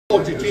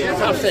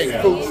I'll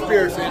say food,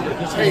 spirits, and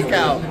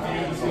takeout.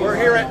 We're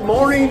here at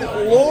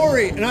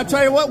MorningLory, and I'll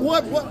tell you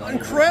what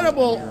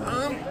incredible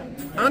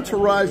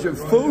entourage of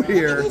food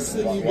here.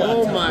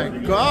 Oh my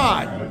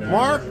God.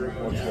 Mark,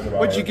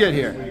 what'd you get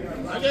here?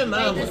 I got an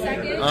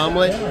omelet.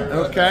 Omelet,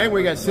 okay.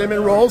 We got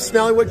cinnamon rolls.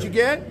 Snelly, what'd you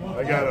get?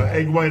 I got an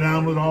egg white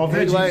omelet, all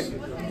veggies.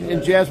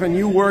 And Jasmine,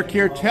 you work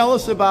here. Tell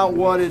us about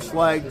what it's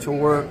like to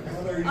work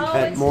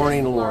at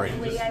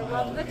MorningLory. I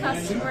love the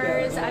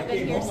customers. I've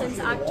been here since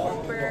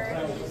October,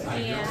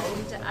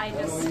 and I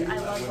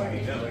love working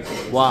here.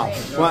 Wow.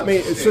 Well, I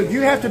mean, so do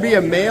you have to be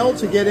a male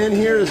to get in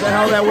here? Is that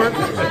how that works?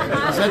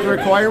 Is that the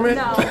requirement?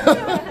 No.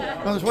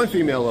 Well, there's one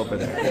female over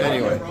there.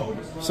 Anyway.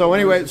 So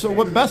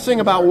what best thing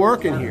about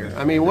working here?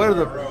 I mean, what are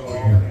the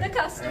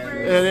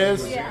customers. It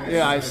is?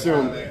 Yeah, I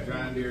assume.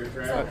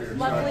 It's a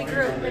lovely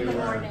group in the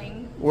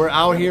morning. We're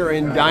out here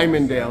in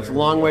Dimondale. It's a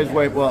long ways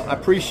away. Well, I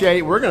appreciate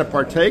it. We're going to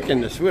partake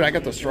in this food. I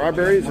got the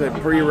strawberries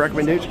for your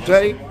recommendation.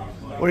 Teddy,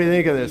 what do you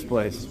think of this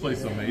place? This place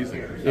is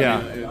amazing. Yeah.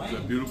 I mean, it's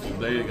a beautiful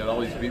day. You got all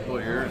these people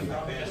here, and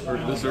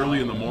this early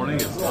in the morning,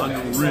 it's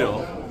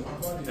unreal.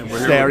 And we're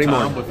here Saturday with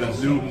Tom morning with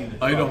his new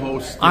Idaho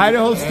State.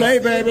 Idaho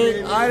State,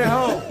 baby.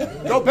 Idaho.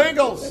 Go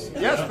Bengals.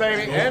 Yes,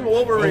 baby. And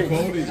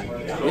Wolverines.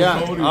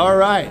 Yeah. All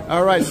right.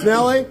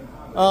 Snelly,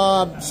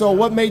 so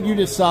what made you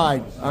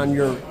decide on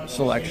your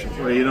selection?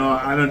 Well, you know,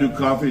 I don't do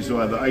coffee,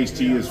 so the iced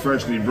tea is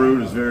freshly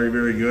brewed. It's very,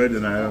 very good.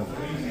 And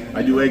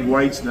I do egg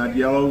whites, not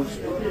yellows.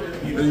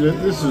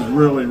 This is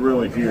really,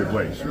 really for your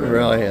place. It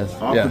really is.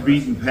 Off the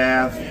beaten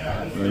path.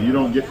 You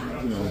don't get,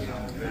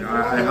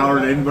 I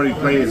hollered at anybody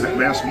play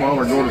basketball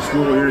or go to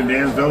school here in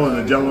Dansville, and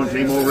the gentleman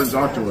came over and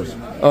talked to us.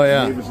 Oh,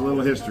 yeah. Gave us a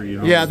little history,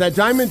 Yeah, that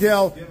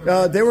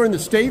Dimondale, they were in the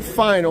state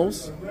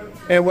finals.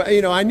 And,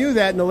 I knew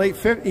that in the late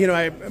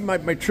 50s,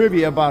 my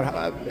trivia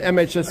about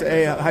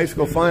MHSA high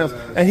school finals,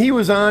 and he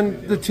was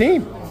on the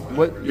team.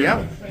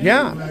 Yeah,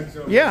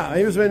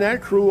 he was in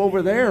that crew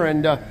over there.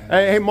 And,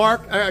 hey,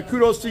 Mark,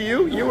 kudos to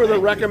you. You were the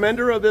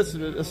recommender of this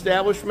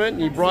establishment,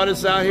 and you brought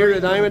us out here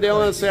to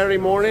Dimondale on a Saturday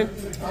morning.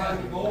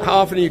 How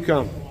often do you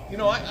come?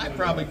 I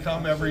probably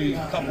come every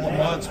couple of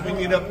months. We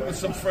meet up with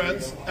some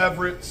friends,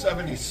 Everett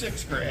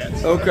 76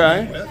 grads.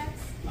 Okay.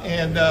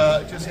 And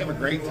just have a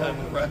great time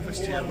with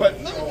breakfast here. But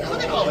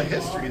look at all the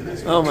history of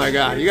this. Oh my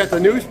God! You got the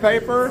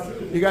newspaper,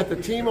 you got the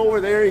team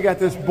over there, you got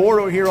this board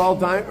over here,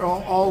 all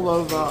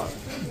of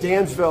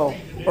Dimondale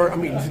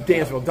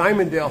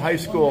High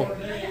School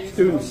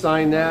students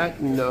signed that,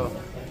 and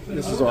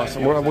this is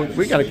awesome.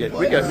 We got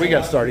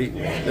to start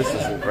eating. This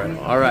is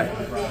incredible. All right,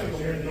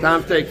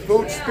 Tom Steak,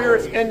 food,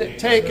 spirits, and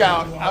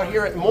takeout out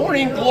here at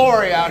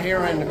MorningLory out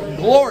here in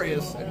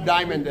glorious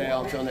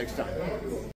Dimondale. Until next time.